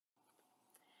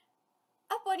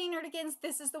up, Buddy Nerdigans?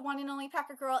 This is the one and only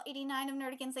Packer Girl 89 of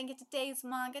Nerdigans, and today's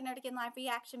Manga Nerdigan live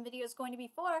reaction video is going to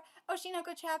be for Oshi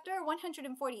chapter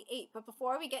 148. But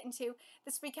before we get into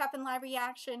this recap and live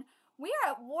reaction, we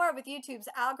are at war with YouTube's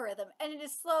algorithm, and it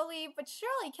is slowly but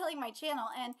surely killing my channel.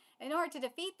 And in order to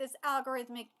defeat this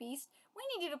algorithmic beast, we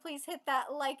need you to please hit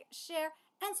that like, share,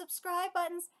 and subscribe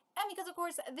buttons. And because, of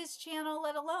course, this channel,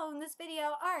 let alone this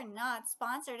video, are not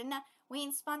sponsored. And we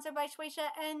ain't sponsored by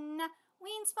Shueisha, and we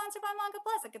ain't sponsored by Manga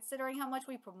Plus. And considering how much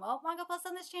we promote Manga Plus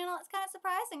on this channel, it's kind of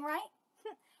surprising, right?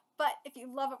 But if you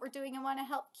love what we're doing and want to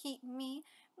help keep me,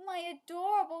 my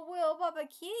adorable Will Bubba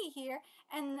Kitty here,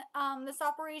 and this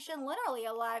operation literally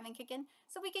alive and kicking,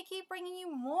 so we can keep bringing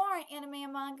you more anime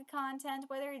and manga content,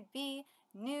 whether it be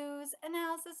news,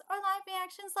 analysis, or live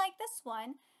reactions like this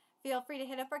one, feel free to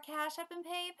hit up our Cash App and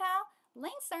PayPal.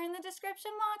 Links are in the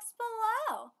description box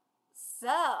below.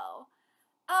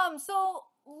 So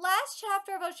last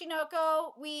chapter of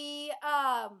Oshinoko, we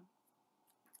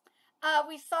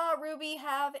saw Ruby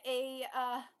have a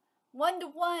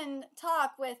one-to-one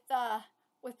talk with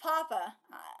Papa.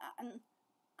 I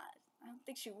don't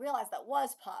think she realized that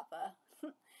was Papa.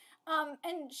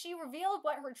 And she revealed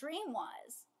what her dream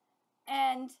was.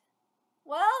 And,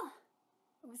 well,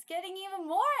 it was getting even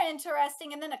more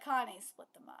interesting, and then Akane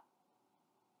split them up.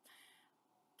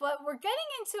 But we're getting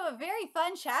into a very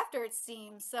fun chapter, it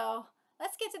seems, so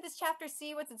let's get to this chapter,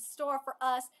 see what's in store for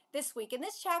us this week. And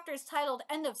this chapter is titled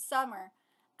End of Summer.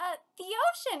 The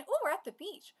ocean! Ooh, we're at the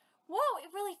beach. Whoa, it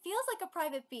really feels like a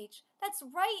private beach. That's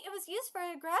right, it was used for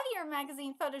a Gradier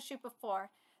magazine photo shoot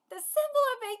before. The symbol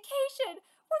of vacation!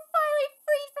 We're finally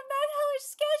free from that hellish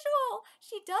schedule!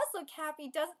 She does look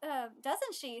happy,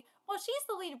 doesn't she? Well, she's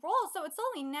the lead role, so it's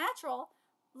only natural.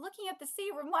 Looking at the sea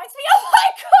reminds me of my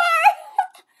car!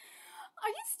 Are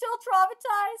you still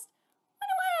traumatized? Why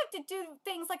do I have to do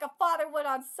things like a father would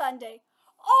on Sunday?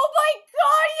 Oh my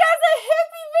god, he has a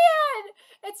hippie van!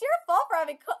 It's your fault for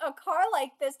having a car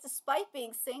like this despite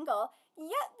being single.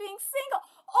 Yet being single.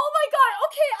 Oh my god,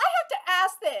 okay, I have to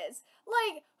ask this.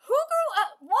 Like, who grew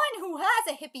up, one, who has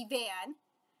a hippie van?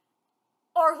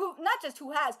 Or who, not just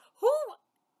who has,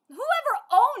 whoever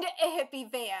owned a hippie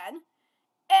van?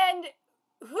 And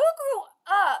who grew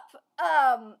up,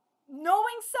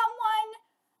 knowing someone,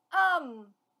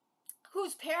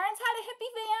 whose parents had a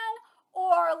hippie van?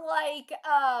 Or like,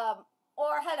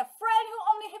 or had a friend who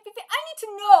owned a hippie van? I need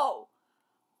to know.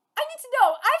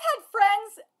 I've had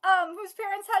friends, whose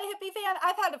parents had a hippie van.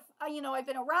 I've had, I've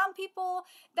been around people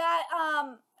that,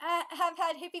 have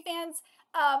had hippie vans.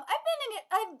 I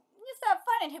used to have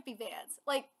fun in hippie vans.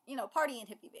 Like, party in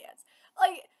hippie vans.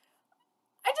 Like,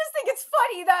 I just think it's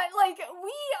funny that, like,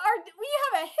 we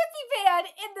have a hippie van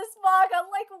in this manga.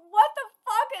 Like, what the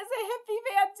fuck is a hippie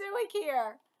van doing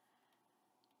here?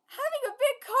 Having a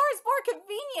big car is more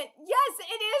convenient. Yes,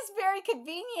 it is very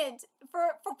convenient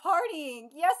for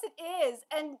partying. Yes, it is.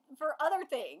 And for other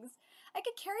things. I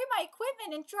could carry my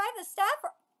equipment and drive the staff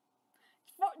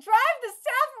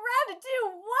around to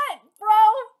do what,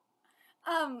 bro?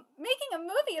 Making a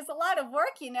movie is a lot of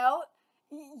work,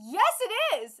 Yes, it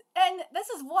is. And this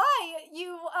is why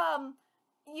you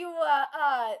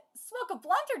smoke a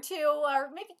blunt or two,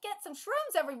 or maybe get some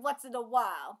shrooms every once in a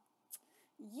while.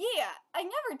 Yeah, I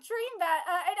never dreamed that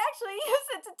I'd actually use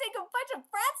it to take a bunch of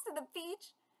brats to the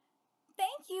beach.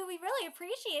 Thank you, we really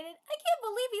appreciate it. I can't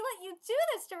believe we let you do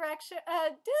this, director.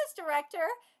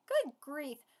 Good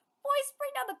grief. Boys, bring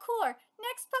down the cooler.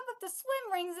 Next, pump up the swim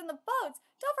rings in the boats.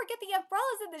 Don't forget the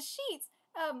umbrellas and the sheets.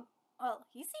 Well,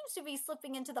 he seems to be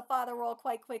slipping into the father role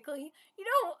quite quickly. You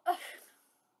know what?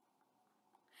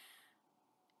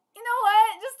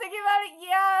 Just thinking about it,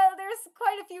 yeah, there's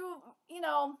quite a few,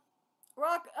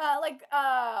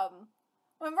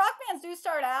 when rock bands do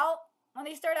start out,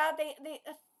 they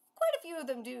quite a few of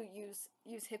them do use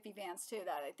hippie vans too,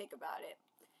 that I think about it.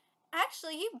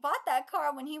 Actually, he bought that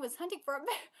car when he was hunting for a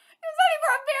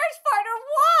marriage partner.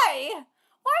 Why?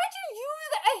 Why would you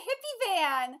use a hippie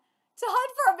van to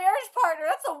hunt for a marriage partner?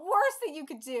 That's the worst thing you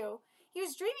could do. He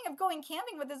was dreaming of going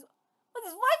camping with his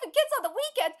wife and kids on the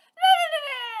weekend.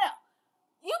 No.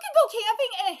 You can go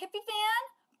camping in a hippie van,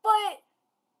 but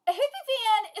a hippie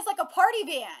van is like a party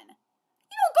van.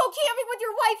 You don't go camping with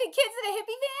your wife and kids in a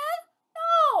hippie van.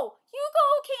 No, you go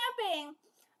camping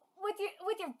with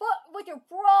your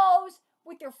bros,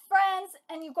 with your friends,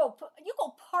 and you go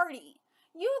party.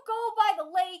 You go by the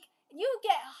lake. You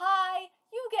get high.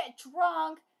 You get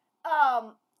drunk.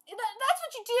 That's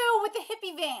what you do with the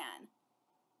hippie van.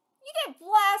 You get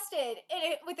blasted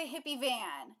with a hippie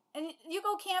van, and you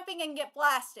go camping and get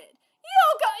blasted. You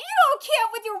don't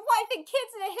camp with your wife and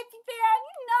kids in a hippie van.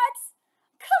 You nuts?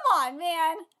 Come on,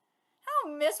 man.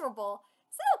 How miserable.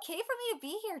 Is it okay for me to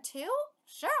be here too?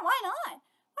 Sure, why not?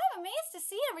 I'm amazed to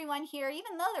see everyone here,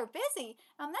 even though they're busy.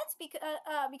 That's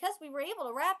because we were able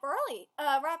to wrap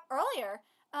earlier.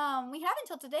 We have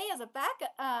until today as a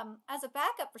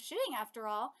backup for shooting. After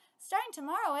all, starting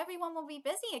tomorrow, everyone will be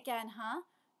busy again, huh?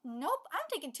 Nope, I'm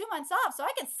taking 2 months off, so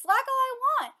I can slack all I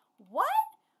want. What?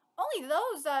 Only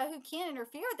those who can't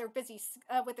interfere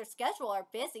with their schedule are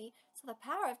busy. So the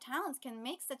power of talents can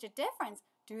make such a difference.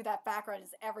 Dude, that background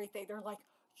is everything. They're like,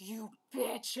 you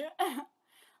bitch.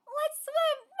 Let's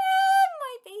swim,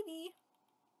 my baby.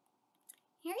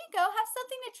 Here you go. Have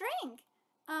something to drink.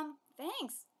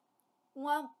 Thanks.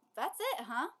 Well, that's it,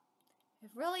 huh?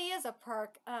 It really is a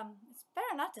perk. It's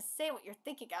better not to say what you're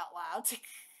thinking out loud.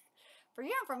 For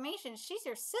your information, she's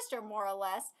your sister, more or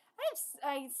less.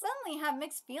 I suddenly have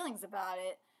mixed feelings about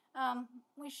it.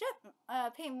 We should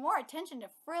pay more attention to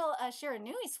Frill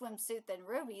Shiranui's swimsuit than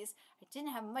Ruby's. I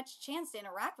didn't have much chance to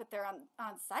interact with her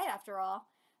on site after all.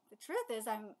 The truth is,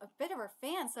 I'm a bit of her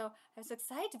fan, so I was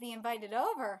excited to be invited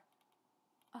over.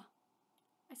 Oh,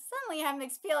 I suddenly have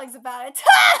mixed feelings about it.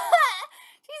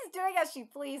 She's doing as she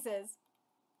pleases.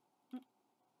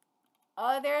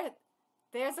 Oh, there's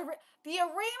the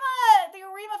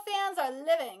ARIMA fans are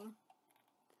living.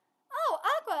 Oh,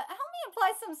 Aqua, help me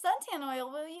apply some suntan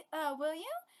oil, will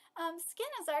you?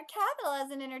 Skin is our capital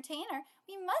as an entertainer.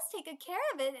 We must take good care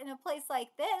of it in a place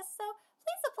like this, so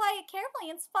please apply it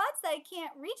carefully in spots that I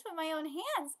can't reach with my own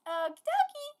hands. Okie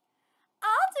dokie.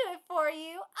 I'll do it for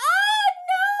you. Ah,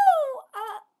 no!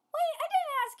 Wait, I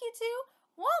didn't ask you to.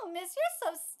 Whoa, miss, you're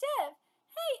so stiff.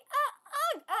 Hey,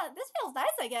 this feels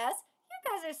nice, I guess. You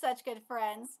guys are such good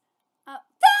friends.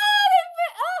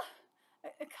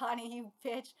 Connie, you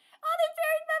bitch. Oh, they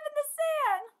buried them in the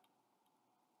sand.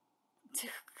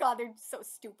 God, they're so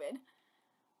stupid.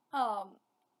 Oh,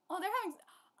 they're having...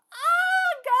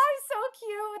 Oh, God, so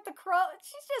cute with the crow.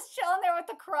 She's just chilling there with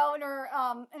the crow in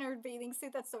her bathing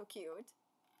suit. That's so cute.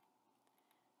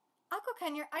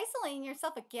 Akane, you're isolating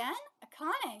yourself again?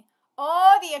 Akane.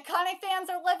 Oh, the Akane fans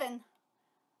are living.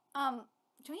 Don't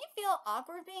you feel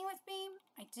awkward being with me?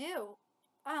 I do.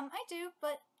 I do,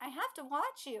 but I have to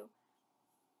watch you.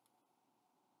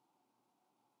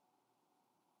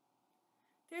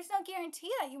 There's no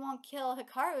guarantee that you won't kill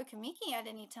Hikaru Kamiki at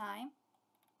any time.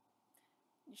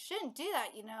 You shouldn't do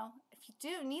that, you know. If you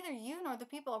do, neither you nor the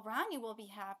people around you will be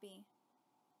happy.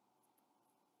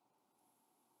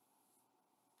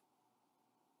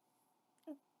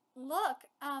 Look,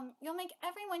 you'll make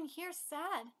everyone here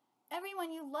sad.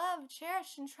 Everyone you love,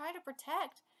 cherish, and try to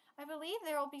protect. I believe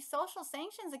there will be social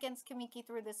sanctions against Kamiki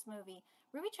through this movie.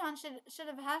 Ruby-chan should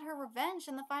have had her revenge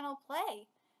in the final play.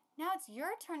 Now it's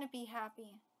your turn to be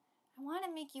happy. I want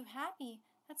to make you happy.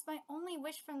 That's my only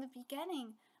wish from the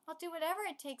beginning. I'll do whatever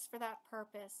it takes for that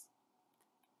purpose.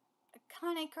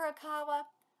 Akane Kurakawa,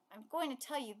 I'm going to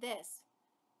tell you this.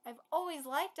 I've always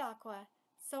liked Aqua,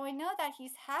 so I know that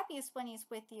he's happiest when he's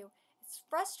with you. It's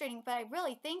frustrating, but I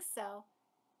really think so.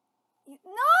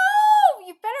 No!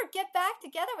 You better get back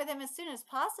together with him as soon as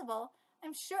possible.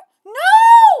 I'm sure...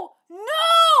 No!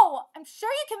 No! I'm sure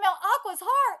you can melt Aqua's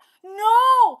heart.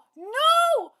 No!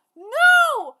 No!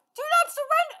 No! Do not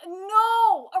surrender!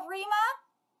 No! Arima?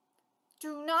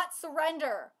 Do not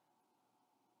surrender.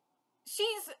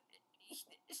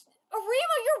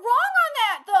 Arima, you're wrong on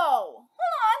that, though.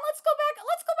 Hold on, let's go back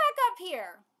up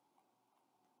here.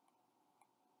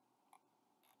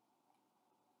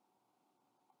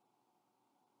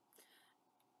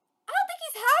 I don't think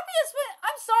he's happiest with...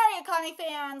 I'm sorry, Akane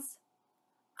fans.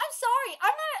 I'm sorry.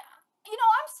 I'm not... You know,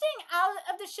 I'm staying out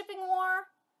of the shipping war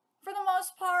for the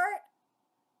most part.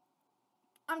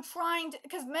 I'm trying to...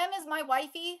 Because Mem is my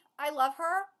wifey. I love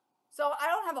her. So I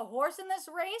don't have a horse in this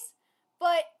race.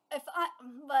 But if I'm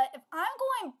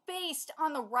going based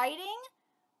on the writing...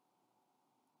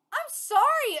 I'm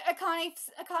sorry, Akane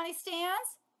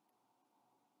stands.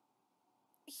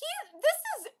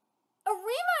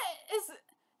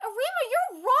 Arima,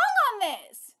 you're wrong on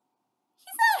this.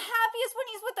 He's not happiest when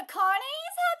he's with Akane.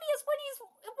 He's happiest when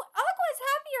Aqua is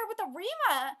happier with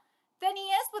Arima than he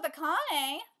is with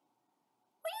Akane.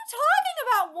 What are you talking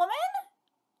about, woman?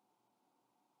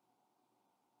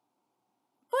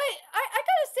 But I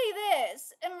gotta say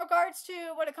this in regards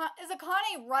to what is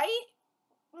Akane right?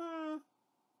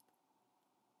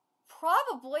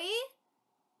 Probably.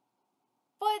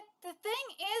 But the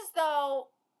thing is, though,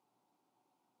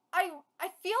 I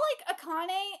feel like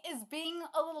Akane is being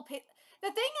a little...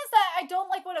 The thing is that I don't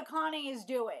like what Akane is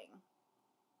doing.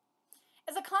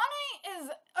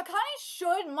 Akane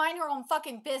should mind her own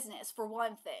fucking business, for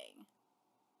one thing.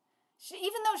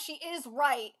 Even though she is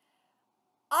right,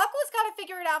 Aqua's gotta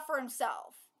figure it out for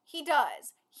himself. He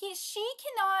does. She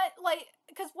cannot, like,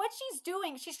 because what she's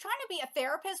doing, she's trying to be a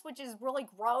therapist, which is really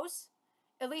gross,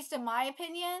 at least in my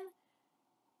opinion.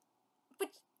 But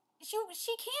she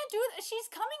can't do that. She's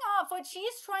coming off, what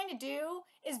she's trying to do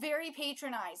is very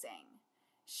patronizing.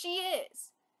 She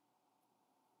is.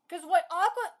 Because what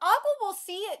Aqua will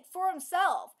see it for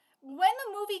himself. When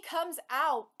the movie comes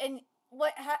out and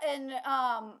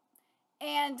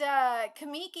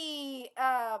Kamiki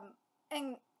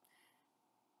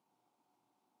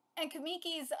and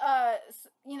Kamiki's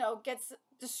gets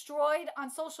destroyed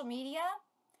on social media,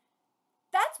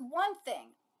 that's one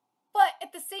thing. But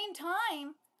at the same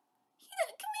time,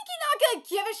 Kamiki not gonna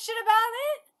give a shit about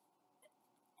it.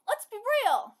 Let's be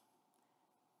real.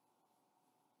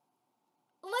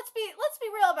 Let's be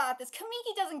real about this.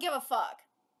 Kamiki doesn't give a fuck.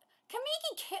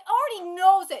 Kamiki already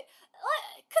knows it.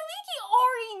 Kamiki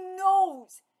already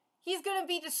knows he's gonna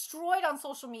be destroyed on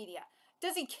social media.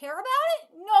 Does he care about it?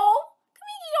 No.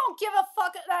 Kamiki don't give a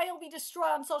fuck that he'll be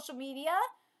destroyed on social media.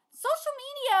 Social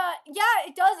media, yeah,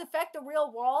 it does affect the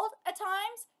real world at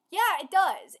times. Yeah, it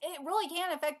does. It really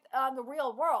can affect the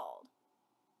real world.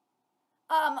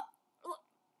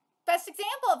 Best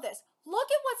example of this.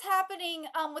 Look at what's happening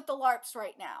with the LARPs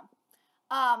right now.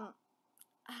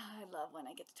 I love when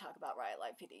I get to talk about Riot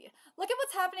Live PD. Look at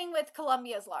what's happening with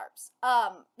Columbia's LARPs.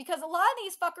 Because a lot of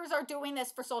these fuckers are doing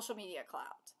this for social media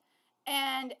clout.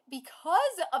 And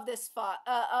because of this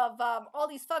all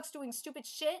these fucks doing stupid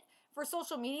shit for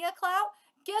social media clout,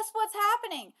 guess what's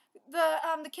happening?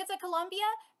 The kids at Columbia,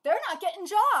 they're not getting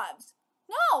jobs.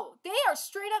 No, they are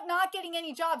straight up not getting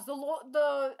any jobs.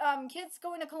 The kids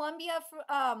going to Columbia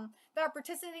that are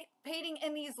participating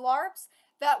in these LARPs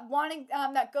that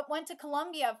went to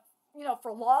Columbia,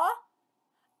 for law,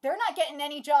 they're not getting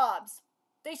any jobs.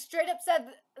 They straight up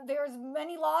said there's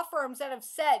many law firms that have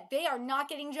said they are not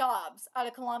getting jobs out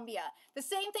of Columbia. The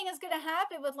same thing is going to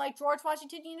happen with like George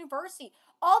Washington University.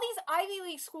 All these Ivy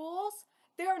League schools,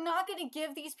 they're not going to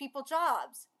give these people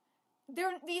jobs.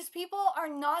 These people are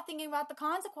not thinking about the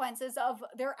consequences of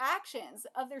their actions,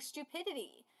 of their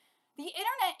stupidity. The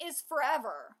internet is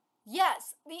forever.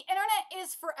 Yes, the internet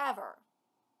is forever.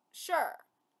 Sure.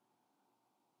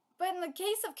 But in the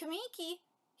case of Kamiki,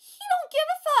 he don't give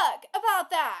a fuck about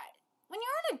that. When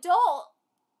you're an adult,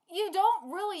 you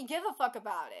don't really give a fuck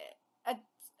about it. At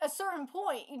a certain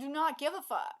point, you do not give a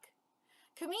fuck.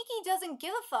 Kamiki doesn't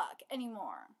give a fuck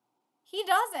anymore. He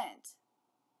doesn't.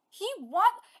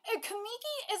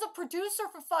 Kamiki is a producer,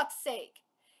 for fuck's sake.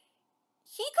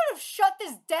 He could have shut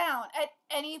this down at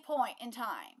any point in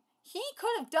time. He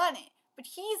could have done it, but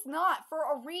he's not, for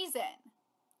a reason.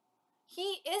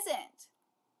 He isn't.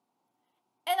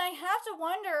 And I have to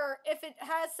wonder if it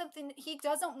has something, he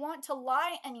doesn't want to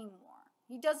lie anymore.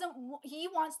 He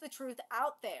wants the truth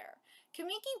out there.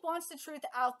 Kamiki wants the truth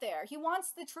out there. He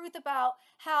wants the truth about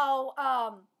how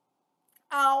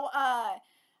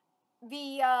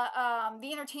the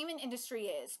entertainment industry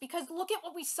is. Because look at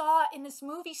what we saw in this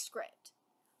movie script.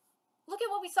 Look at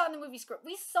what we saw in the movie script.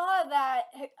 We saw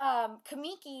that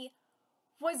Kamiki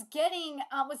was getting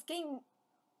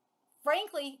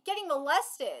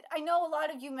molested. I know a lot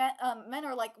of you men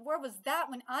are like, where was that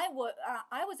when I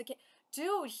was a kid?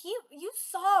 Dude, you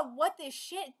saw what these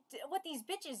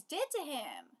bitches did to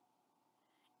him.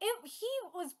 He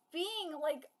was being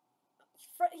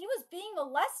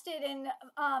molested and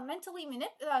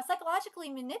psychologically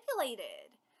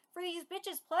manipulated for these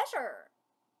bitches' pleasure.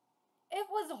 It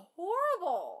was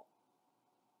horrible.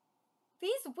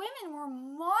 These women were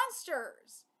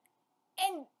monsters.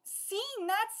 And seeing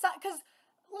that, because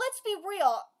let's be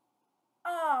real,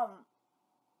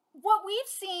 what we've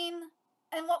seen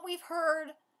and what we've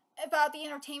heard about the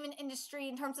entertainment industry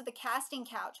in terms of the casting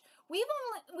couch, we've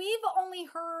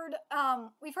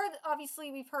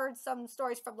heard some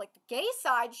stories from like the gay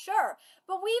side, sure,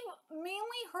 but we've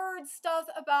mainly heard stuff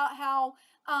about how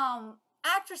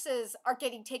actresses are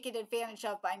getting taken advantage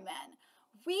of by men.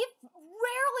 We've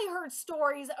rarely heard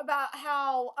stories about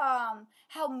how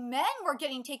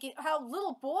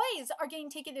little boys are getting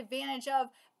taken advantage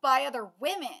of by other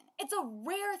women. It's a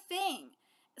rare thing.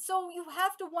 So you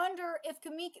have to wonder if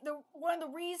one of the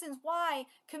reasons why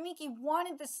Kamiki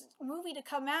wanted this movie to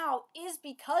come out is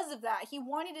because of that. He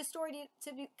wanted his story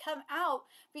to come out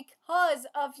because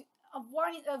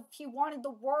he wanted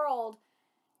the world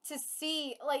to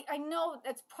see. Like, I know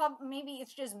that's maybe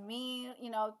it's just me,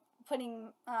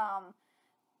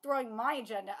 throwing my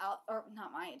agenda out, or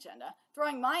not my agenda,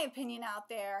 throwing my opinion out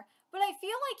there. But I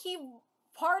feel like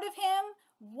part of him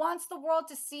wants the world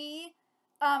to see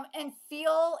and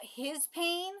feel his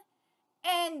pain.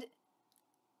 And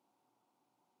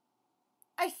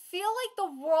I feel like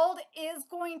the world is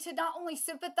going to not only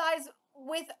sympathize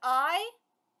with I,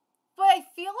 but I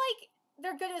feel like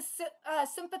they're going to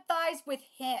sympathize with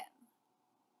him.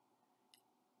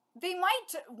 They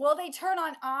might, will they turn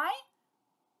on I?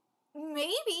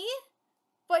 Maybe,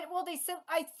 but will they,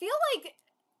 I feel like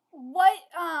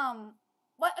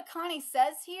what Akane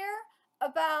says here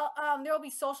about there will be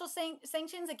social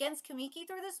sanctions against Kamiki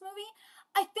through this movie,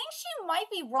 I think she might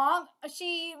be wrong.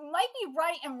 She might be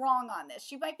right and wrong on this.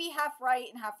 She might be half right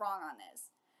and half wrong on this.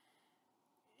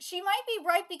 She might be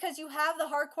right because you have the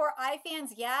hardcore I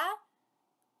fans, yeah,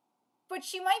 but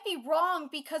she might be wrong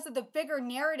because of the bigger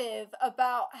narrative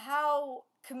about how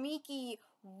Kamiki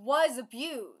was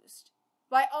abused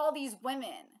by all these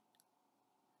women.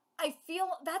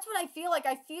 That's what I feel like.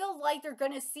 I feel like they're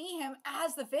gonna see him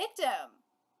as the victim.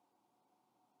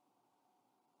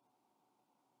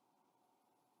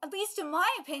 At least in my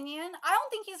opinion, I don't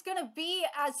think he's gonna be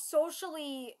as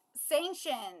socially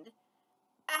sanctioned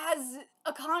as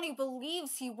Akane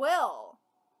believes he will.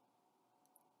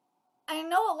 I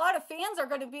know a lot of fans are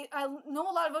going to be, I know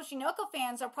a lot of Oshinoko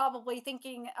fans are probably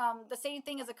thinking the same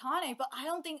thing as Akane, but I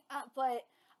don't think, but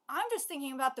I'm just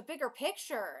thinking about the bigger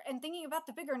picture and thinking about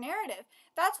the bigger narrative.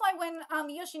 That's why when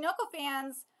the Oshinoko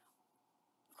fans,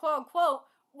 quote unquote,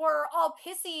 were all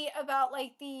pissy about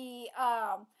like the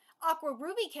Aqua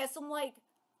Ruby kiss, I'm like,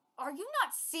 are you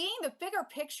not seeing the bigger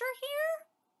picture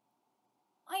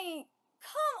here? Like,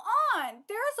 come on,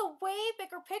 there's a way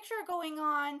bigger picture going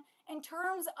on in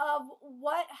terms of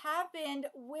what happened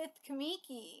with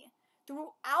Kamiki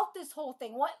throughout this whole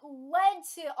thing, what led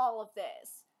to all of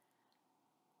this.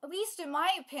 At least in my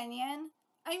opinion.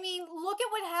 I mean, look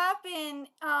at what happened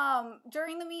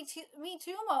during the Me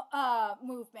Too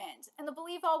movement and the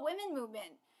Believe All Women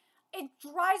movement. It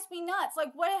drives me nuts.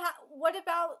 Like, what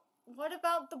about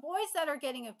the boys that are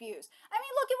getting abused? I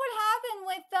mean, look at what happened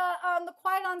with the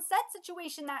Quiet on Set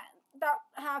situation that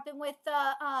happened with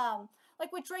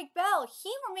like with Drake Bell.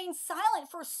 He remained silent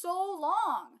for so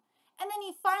long, and then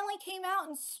he finally came out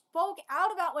and spoke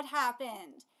out about what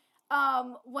happened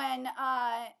when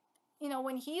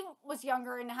when he was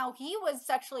younger and how he was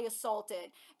sexually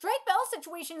assaulted. Drake Bell's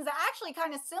situation is actually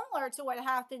kind of similar to what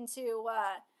happened to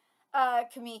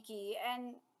Kamiki,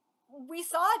 and we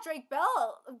saw Drake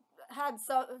Bell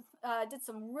did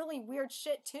some really weird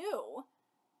shit too.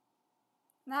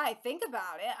 Now I think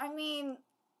about it, I mean,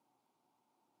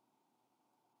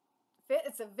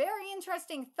 it's a very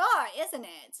interesting thought, isn't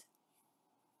it?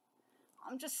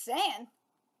 I'm just saying.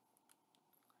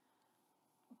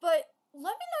 But let me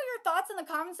know your thoughts in the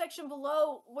comment section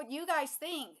below what you guys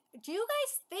think. Do you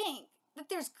guys think that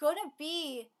there's gonna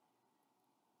be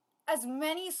as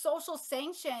many social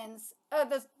sanctions,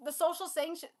 the social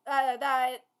sanction,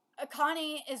 that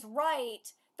Akane is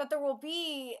right, that there will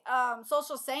be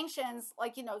social sanctions,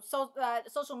 like,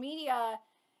 social media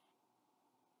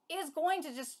is going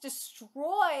to just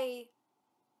destroy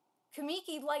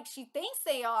Kamiki like she thinks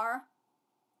they are?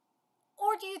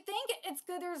 Or do you think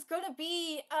there's going to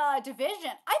be a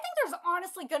division? I think there's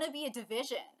honestly going to be a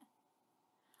division.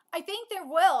 I think there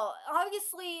will.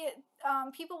 Obviously,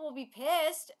 people will be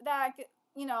pissed that,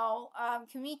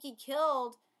 Kamiki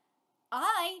killed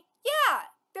Yeah,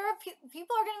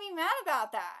 people are going to be mad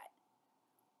about that.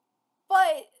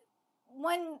 But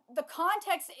when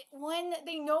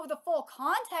they know the full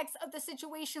context of the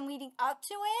situation leading up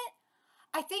to it,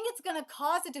 I think it's going to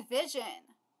cause a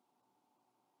division.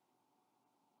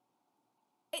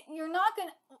 You're not going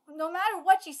to, no matter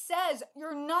what she says,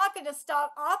 you're not going to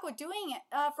stop Aqua doing it,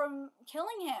 from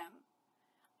killing him.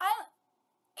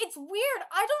 It's weird.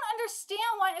 I don't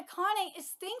understand why Akane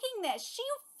is thinking this. She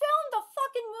filmed the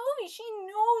fucking movie. She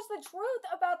knows the truth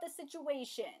about the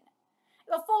situation.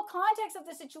 The full context of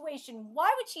the situation.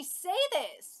 Why would she say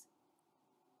this?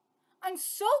 I'm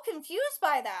so confused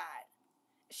by that.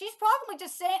 She's probably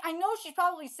just saying, I know she's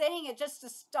probably saying it just to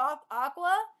stop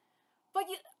Aqua, but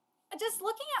just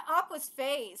looking at Aqua's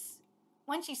face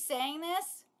when she's saying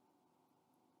this,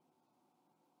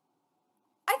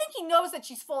 I think he knows that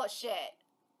she's full of shit.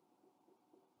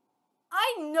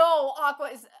 I know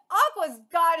Aqua's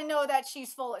gotta know that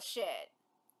she's full of shit.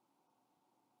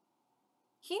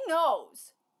 He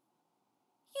knows.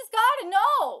 He's gotta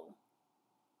know.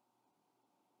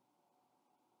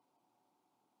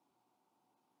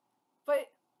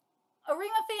 But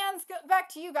ARIMA fans, back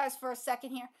to you guys for a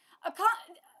second here.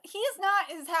 He is not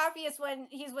as happy as when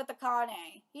he's with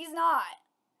Akane. He's not.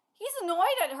 He's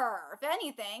annoyed at her, if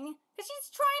anything, because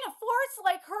she's trying to force,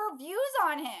 like, her views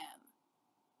on him.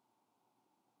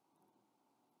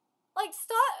 Like,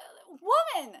 stop,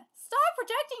 woman, stop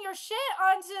projecting your shit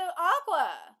onto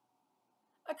Aqua.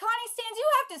 Akane stands, you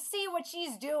have to see what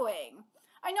she's doing.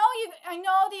 I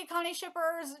know the Akane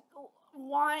shippers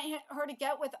want her to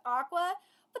get with Aqua,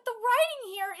 but the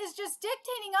writing here is just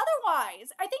dictating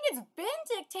otherwise. I think it's been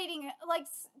dictating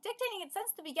it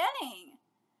since the beginning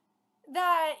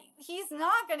that he's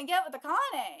not going to get with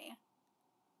Akane.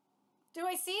 Do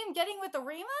I see him getting with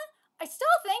ARIMA? I still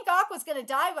think Aqua's going to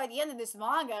die by the end of this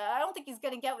manga. I don't think he's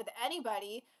going to get with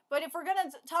anybody. But if we're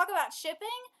going to talk about shipping,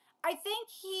 I think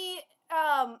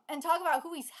and talk about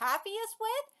who he's happiest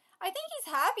with, I think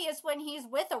he's happiest when he's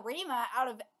with ARIMA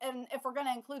and if we're going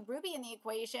to include Ruby in the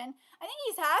equation, I think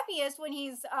he's happiest when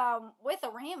he's with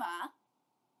ARIMA.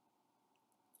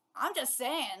 I'm just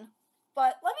saying.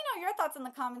 But let me know your thoughts in the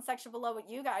comment section below what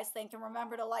you guys think. And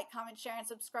remember to like, comment, share, and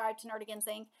subscribe to Nerdigans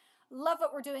Inc. Love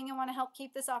what we're doing and want to help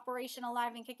keep this operation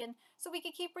alive and kicking so we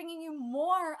can keep bringing you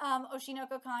more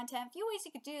Oshinoko content. A few ways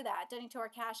you could do that. Donate to our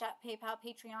Cash App, PayPal,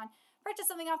 Patreon. Purchase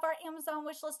something off our Amazon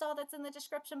wishlist, all that's in the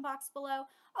description box below.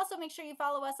 Also, make sure you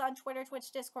follow us on Twitter,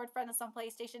 Twitch, Discord, friend us on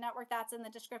PlayStation Network. That's in the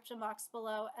description box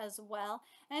below as well.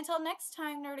 And until next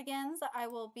time, Nerdigans, I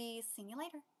will be seeing you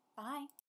later. Bye.